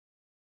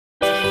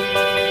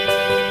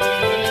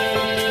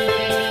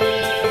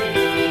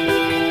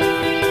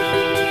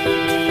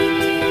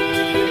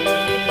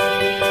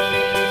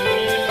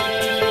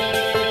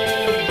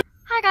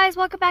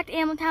welcome back to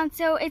Animal Town.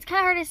 So it's kind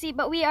of hard to see,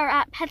 but we are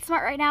at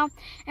PetSmart right now,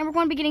 and we're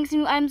going to be getting some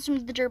new items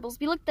from the Gerbils.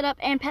 We looked it up,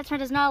 and PetSmart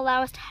does not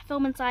allow us to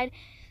film inside.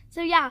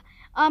 So yeah,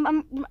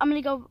 I'm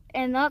gonna go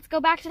and let's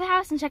go back to the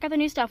house and check out the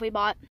new stuff we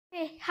bought.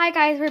 Hey, hi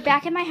guys, we're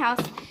back at my house,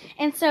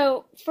 and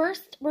so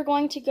first we're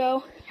going to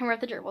go, and we're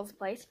at the Gerbils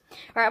place.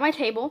 We're at my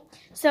table,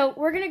 so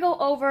we're gonna go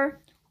over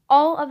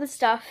all of the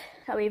stuff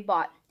that we've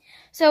bought.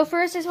 So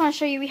first, I just want to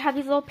show you, we have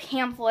these little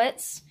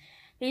pamphlets.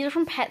 These are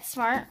from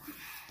PetSmart.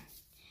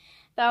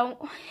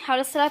 So, how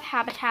to set up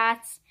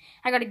habitats.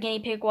 I got a guinea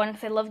pig one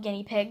because I love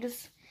guinea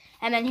pigs.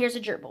 And then here's a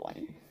gerbil one.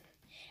 And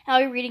I'll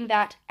be reading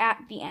that at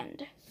the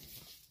end.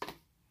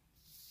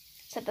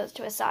 Set those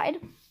to a side.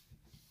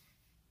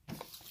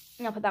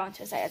 And I'll put that one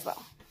to a side as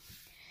well.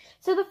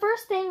 So the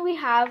first thing we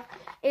have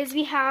is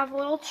we have a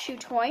little chew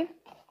toy.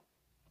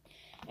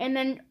 And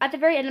then at the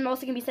very end, I'm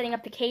also going to be setting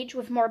up the cage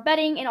with more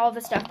bedding and all the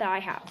stuff that I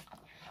have.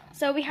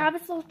 So we have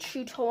this little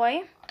chew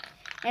toy.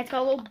 And it's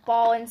got a little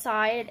ball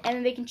inside, and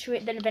then they can chew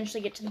it, then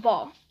eventually get to the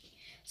ball.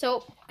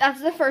 So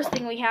that's the first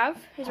thing we have,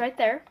 is right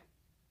there.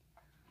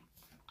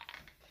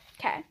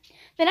 Okay.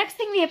 The next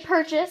thing we have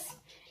purchased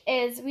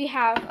is we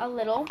have a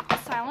little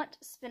silent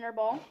spinner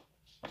ball,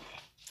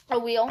 a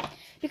wheel,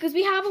 because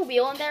we have a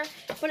wheel in there,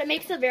 but it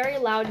makes a very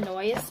loud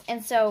noise,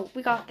 and so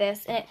we got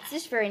this, and it's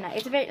just very nice.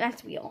 It's a very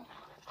nice wheel,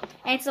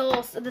 and it's a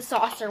little, the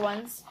saucer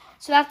ones,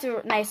 so that's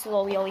a nice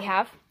little wheel we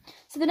have.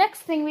 So the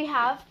next thing we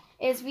have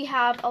is we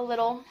have a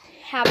little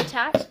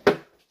habitat,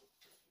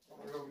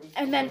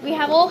 and then we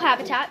have a little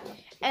habitat,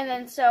 and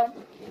then so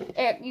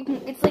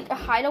it's like a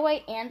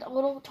hideaway and a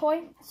little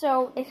toy.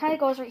 So it kind of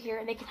goes right here,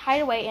 and they can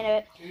hide away in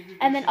it,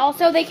 and then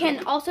also they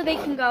can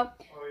go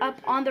up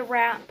on the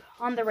ramp,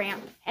 and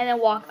then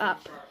walk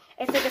up.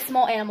 It's like a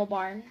small animal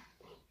barn.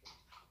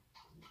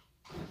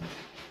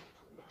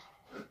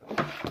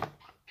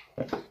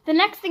 The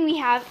next thing we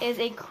have is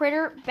a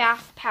critter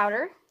bath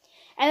powder.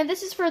 And then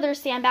this is for their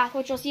sand bath,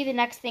 which you'll see the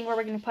next thing where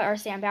we're going to put our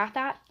sand bath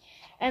at.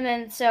 And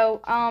then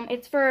so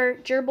it's for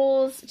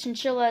gerbils,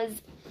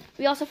 chinchillas.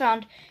 We also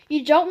found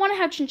you don't want to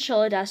have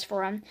chinchilla dust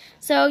for them.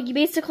 So you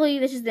basically,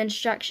 this is the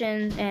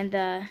instructions and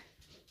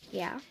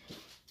yeah.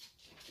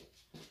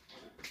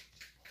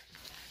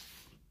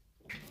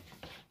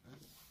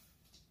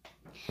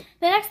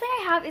 The next thing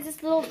I have is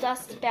this little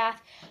dust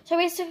bath. So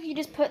basically you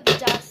just put the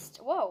dust,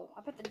 whoa,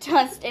 I put the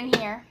dust in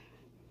here.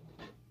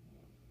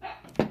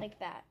 Like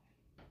that.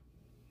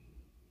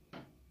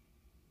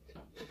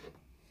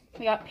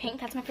 We got pink,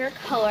 that's my favorite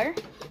color.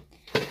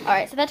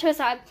 Alright, so that to a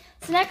side.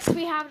 So next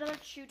we have another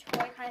chew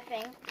toy kind of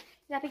thing.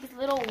 We got these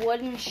little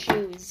wooden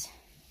shoes.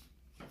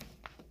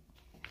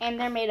 And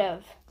they're made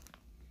of,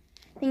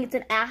 I think it's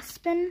an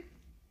aspen.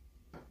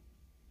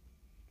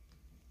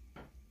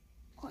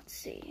 Let's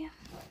see.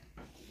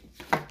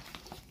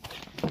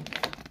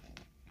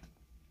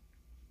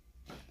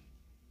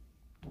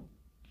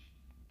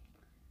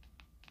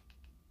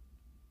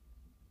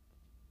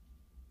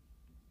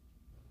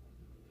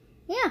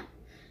 Yeah.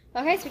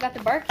 Okay, so we got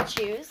the bark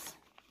shoes.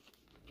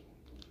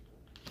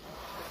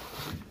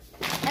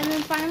 And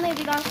then finally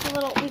we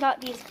got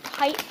these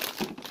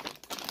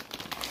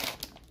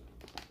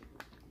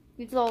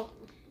these little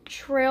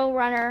trail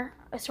runner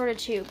assorted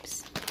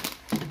tubes.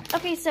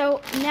 Okay,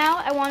 so now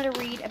I wanted to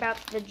read about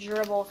the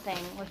gerbil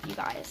thing with you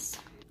guys.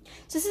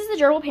 So this is the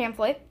gerbil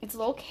pamphlet. It's a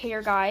little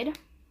care guide.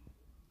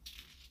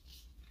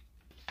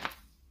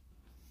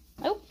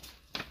 Oh,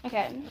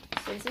 okay,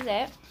 so this is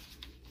it.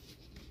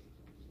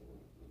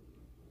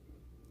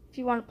 If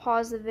you want to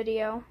pause the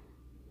video,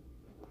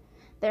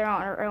 I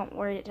don't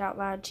read it out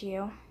loud to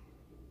you.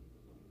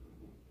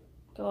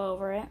 Go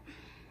over it.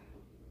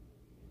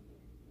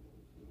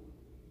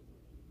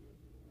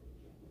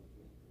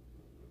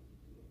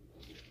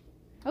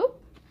 Oh,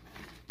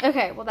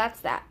 okay, well that's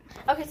that.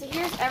 Okay, so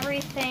here's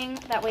everything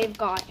that we've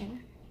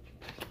gotten.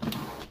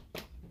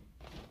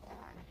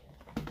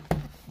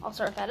 I'll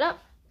start that up.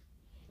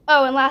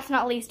 Oh, and last but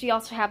not least, we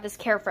also have this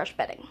Carefresh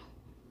bedding.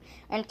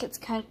 And it's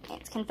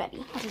confetti,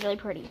 which is really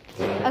pretty.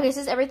 Okay, so this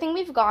is everything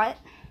we've got.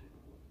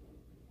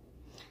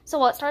 So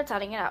let's start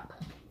setting it up.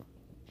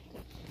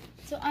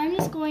 So I'm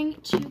just going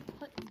to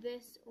put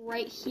this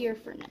right here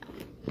for now.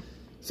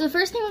 So the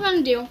first thing we're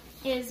going to do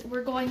is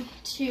we're going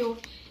to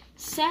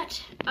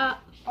set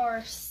up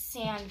our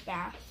sand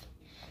bath.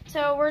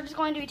 So we're just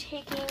going to be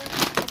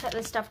set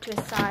this stuff to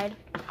a side.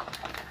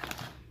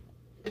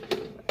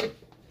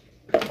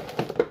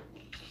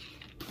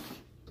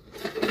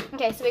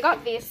 Okay, so we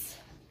got these.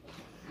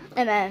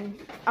 And then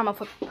I'm gonna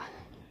flip the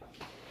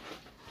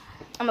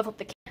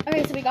camera.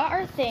 Okay, so we got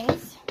our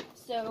things.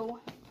 So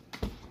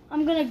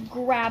I'm gonna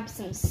grab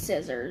some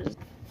scissors.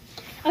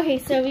 Okay,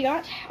 so we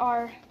got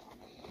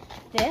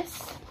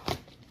this.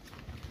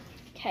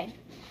 Okay,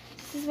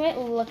 this is what it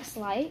looks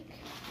like.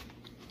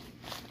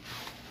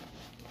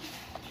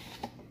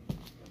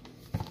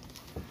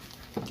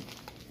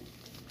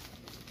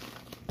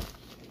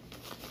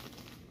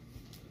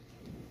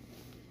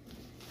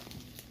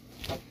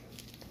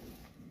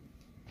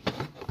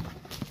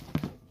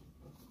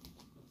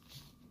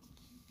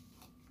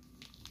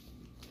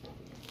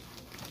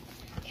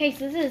 Okay,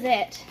 so this is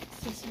it. It's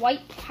this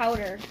white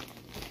powder.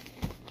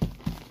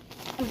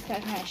 I'm just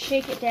gonna kind of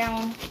shake it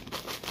down.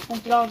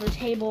 Lift it all over the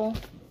table.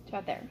 It's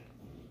about there.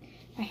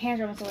 My hands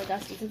are almost a little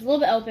dusty, so it's a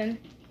little bit open.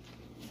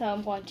 So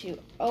I'm going to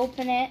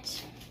open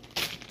it.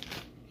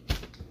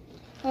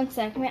 One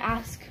sec, I'm gonna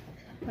ask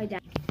my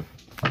dad.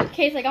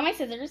 Okay, so I got my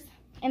scissors,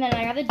 and then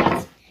I got the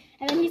dust.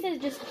 And then he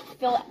said just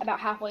fill it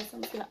about halfway, so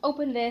I'm just gonna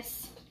open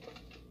this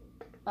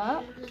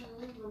up.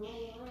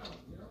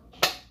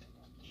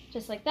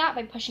 Just like that,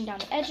 by pushing down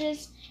the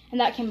edges, and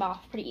that came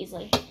off pretty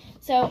easily.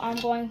 So I'm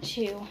going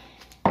to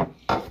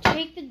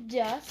take the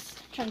dust,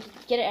 trying to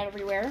get it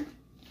everywhere,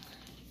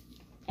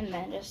 and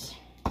then just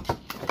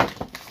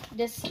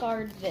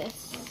discard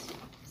this.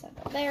 Set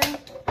that there,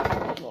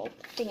 a little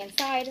thing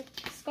inside,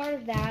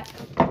 discard that,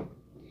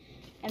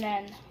 and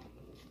then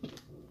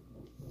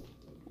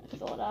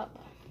fill it up.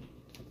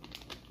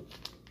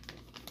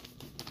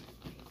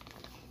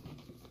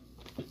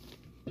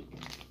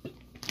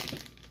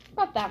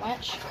 Not that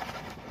much.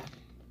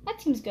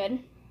 That seems good.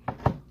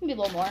 Maybe a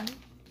little more.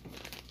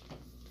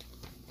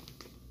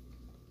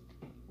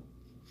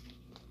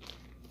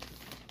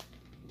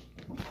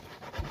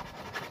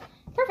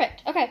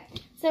 Perfect. Okay,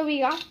 so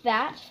we got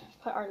that.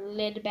 Put our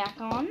lid back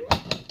on.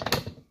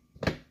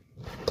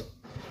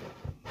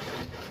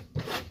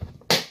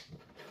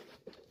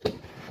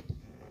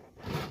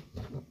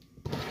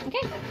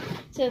 Okay,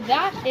 so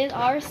that is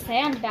our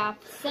sand bath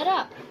set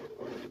up.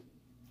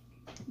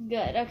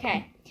 Good,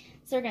 okay.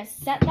 So we're gonna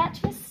set that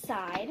to the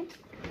side.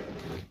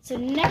 So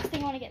next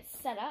thing I wanna get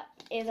set up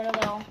is our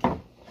little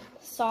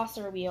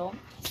saucer wheel.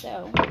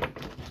 So,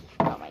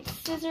 got my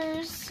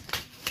scissors.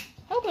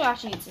 I hope I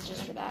actually need scissors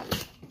for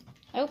that.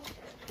 Oh,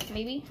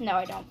 maybe? No,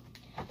 I don't.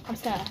 I'm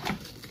just gonna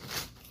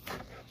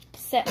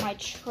set my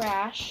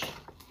trash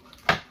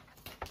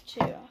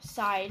to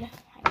side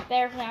right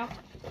there for now.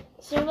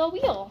 So a little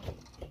wheel.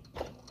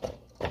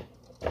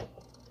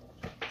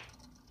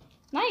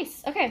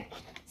 Nice, okay.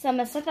 So I'm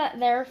gonna set that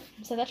there,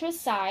 set that to a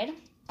side.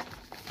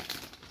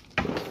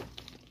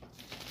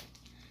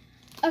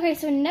 Okay,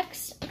 so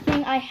next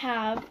thing I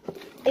have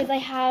is I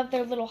have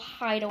their little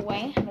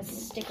hideaway. I have a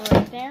sticker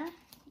right there.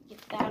 Get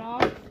that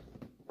on.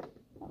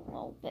 A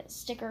little bit of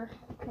sticker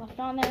left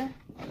on there.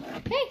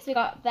 Okay, so we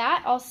got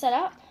that all set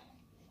up.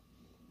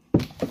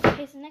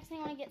 Okay, so next thing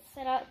I want to get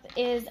set up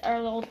is our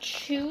little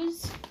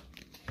chews.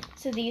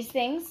 So these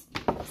things.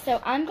 So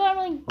I'm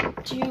going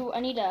to really I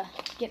need to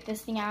get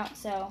this thing out,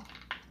 so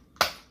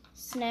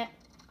snip,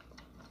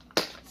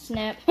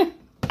 snip.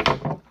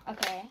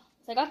 Okay,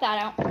 so I got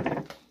that out.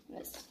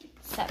 Let's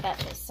set that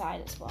to the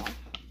side as well.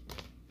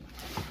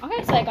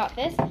 Okay, so I got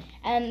this,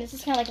 and this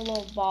is kind of like a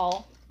little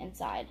ball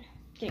inside.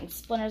 Getting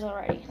splinters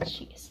already,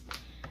 jeez.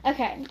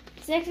 Okay,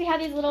 so next we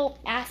have these little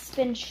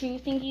aspen shoe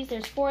thingies.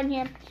 There's 4 in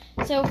here.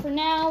 So for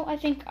now, I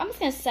think I'm just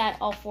gonna set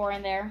all 4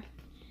 in there.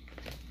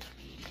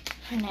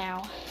 For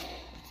now.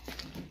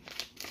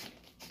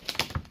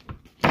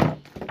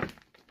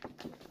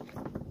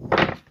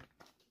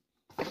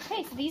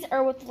 Okay, so these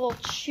are what the little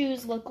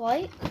shoes look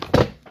like.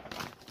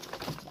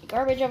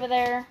 Garbage over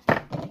there.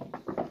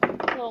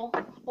 Little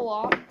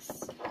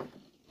blocks.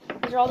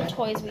 These are all the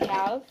toys we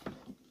have.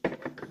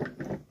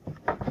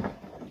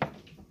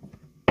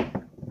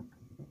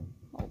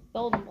 Little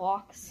building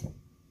blocks.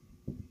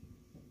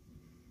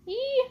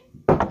 Yee!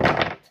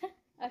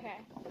 Okay.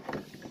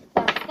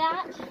 That's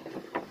that.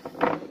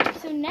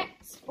 So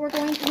next, we're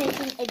going to make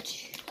an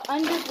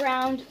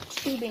underground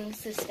tubing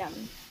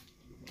system.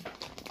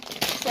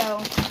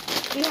 So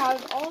we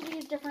have all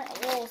these different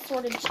little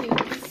sorted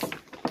tubes.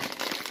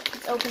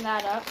 Let's open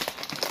that up.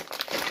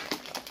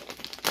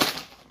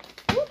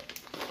 Whoop.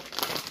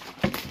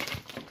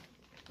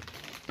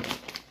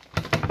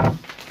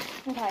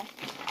 Okay,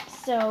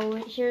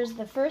 so here's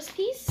the first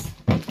piece.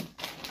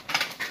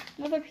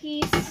 Another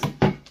piece.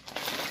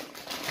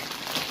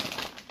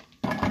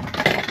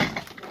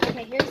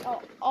 Okay, here's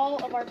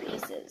all of our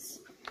pieces.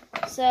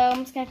 So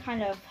I'm just gonna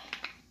kind of,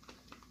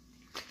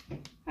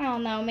 I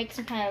don't know, make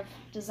some kind of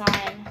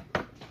design.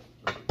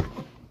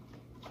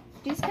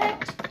 These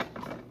connect?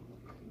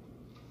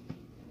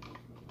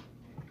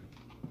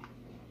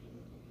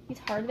 It's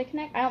hard to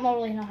connect. I don't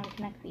really know how to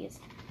connect these.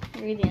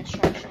 Read the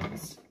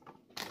instructions.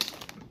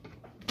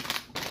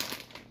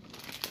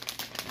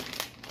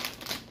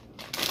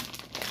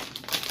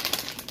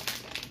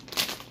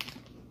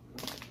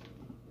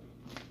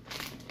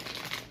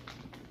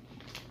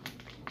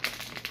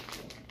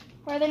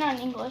 Why are they not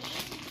in English?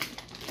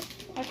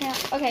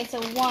 Okay,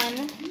 so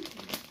 1.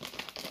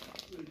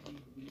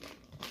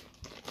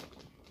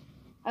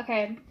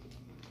 Okay.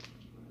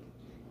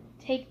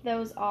 Take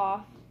those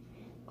off.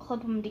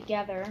 Clip them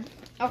together.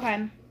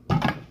 Okay.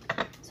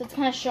 So it's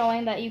kind of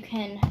showing that you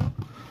can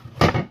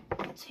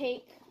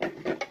take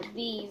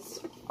these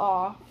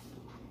off.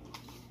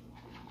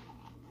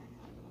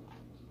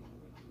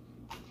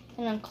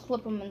 And then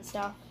clip them and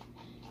stuff.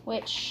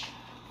 Which,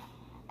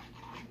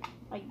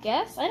 I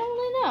guess? I don't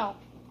really know.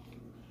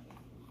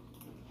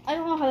 I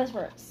don't know how this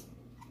works.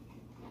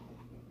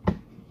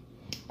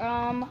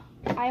 I'm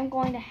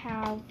going to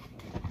have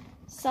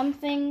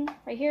something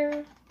right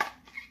here.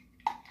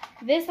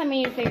 This I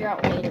may need to figure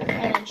out later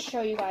and then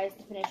show you guys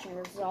the finishing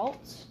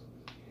result.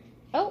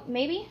 Oh,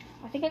 maybe.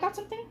 I think I got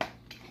something.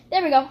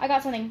 There we go. I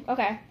got something.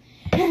 Okay.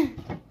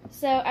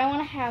 So I want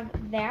to have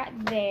that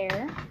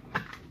there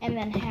and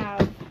then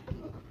have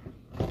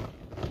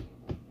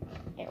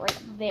it right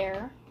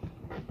there.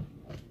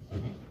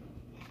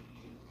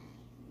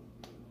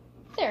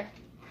 There.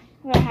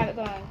 I'm going to have it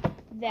going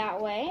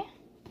that way.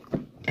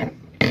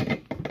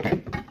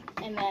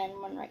 And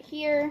then one right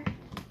here.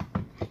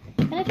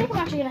 And I think I'm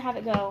actually going to have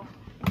it go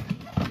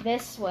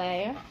this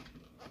way.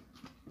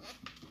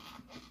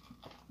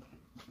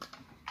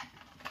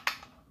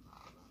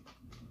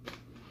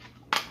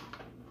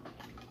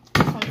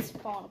 This one's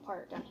falling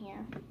apart down here.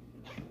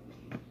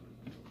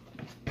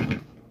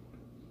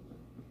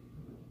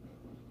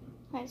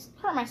 I just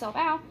hurt myself.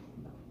 Ow.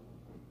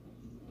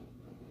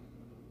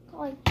 Got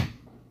like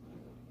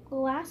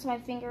glass on my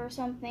finger or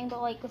something,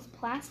 but like it's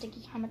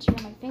plasticky. How much you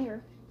on my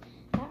finger?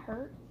 That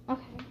hurt.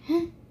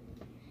 Okay.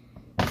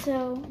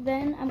 So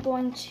then I'm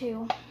going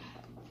to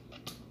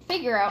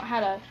figure out how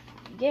to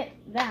get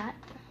that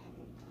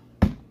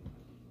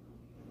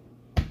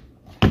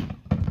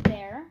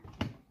there.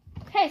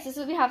 Okay, so this is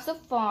what we have so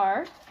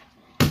far.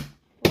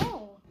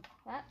 Whoa,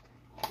 that's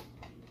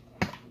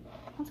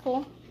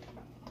cool.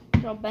 A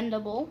little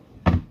bendable.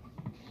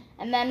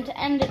 And then to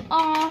end it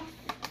off,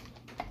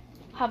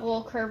 have a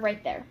little curve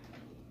right there.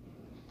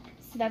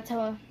 So that's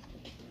how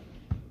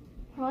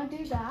I want to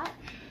do that.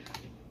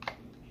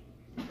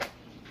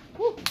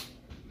 Woo.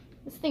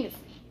 This thing is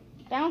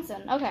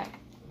bouncing. Okay.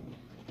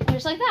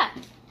 Just like that.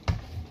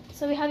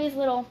 So we have these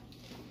little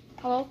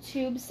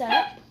tubes set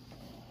up.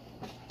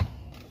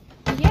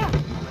 Yeah.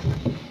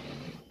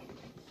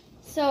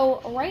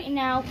 So right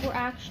now we're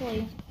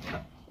actually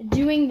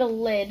doing the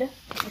lid,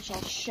 which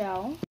I'll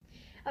show.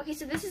 Okay,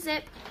 so this is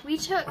it. We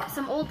took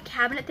some old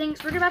cabinet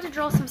things. We're about to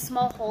drill some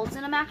small holes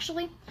in them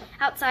actually.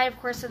 Outside, of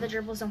course, so the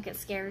gerbils don't get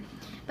scared.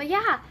 But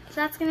yeah, so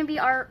that's gonna be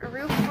our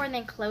roof for the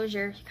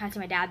enclosure. You can see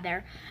my dad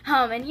there.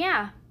 And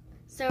yeah,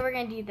 so we're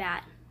gonna do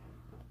that.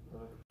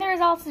 The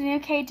results of the new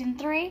cage in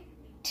 3,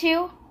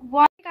 2,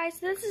 1. Hey guys,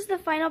 so this is the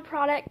final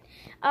product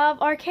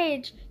of our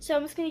cage. So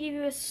I'm just gonna give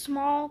you a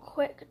small,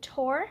 quick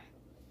tour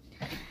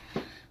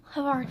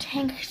of our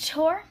tank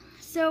tour.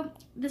 So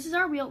this is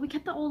our wheel. We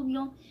kept the old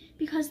wheel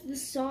because the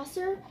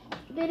saucer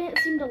they didn't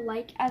seem to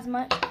like as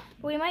much.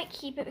 But we might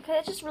keep it because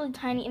it's just really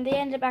tiny, and they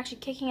ended up actually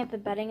kicking at the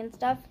bedding and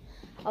stuff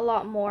a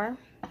lot more.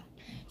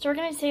 So we're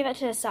gonna save that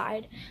to the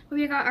side.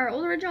 We got our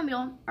old original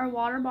wheel, our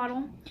water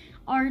bottle,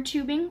 our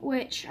tubing,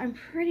 which I'm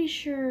pretty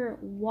sure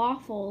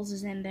Waffles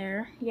is in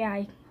there.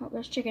 Yeah, oh,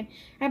 there's chicken.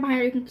 Right behind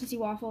her, you can see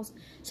Waffles.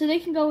 So they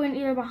can go in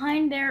either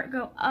behind there,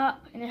 go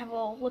up, and they have a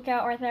little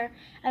lookout right there,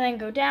 and then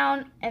go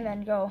down, and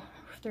then go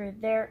through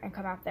there and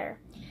come out there.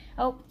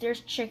 Oh,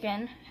 there's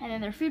chicken, and then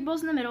their food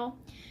bowls in the middle.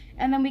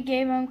 And then we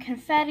gave them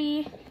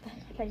confetti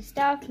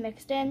stuff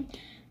mixed in,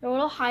 their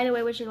little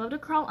hideaway, which they love to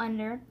crawl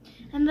under.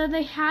 And then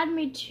they had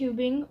made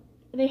tubing.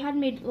 They had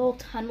made little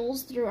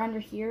tunnels through under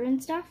here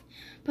and stuff,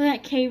 but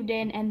that caved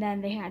in, and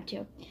then they had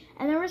to.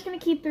 And then we're just gonna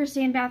keep their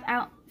sand bath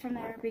out from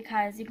there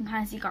because you can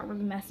kind of see it got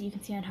really messy. You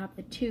can see on top of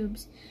the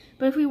tubes.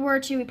 But if we were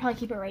to, we'd probably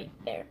keep it right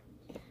there.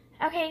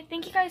 Okay,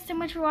 thank you guys so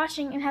much for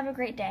watching, and have a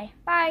great day.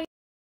 Bye.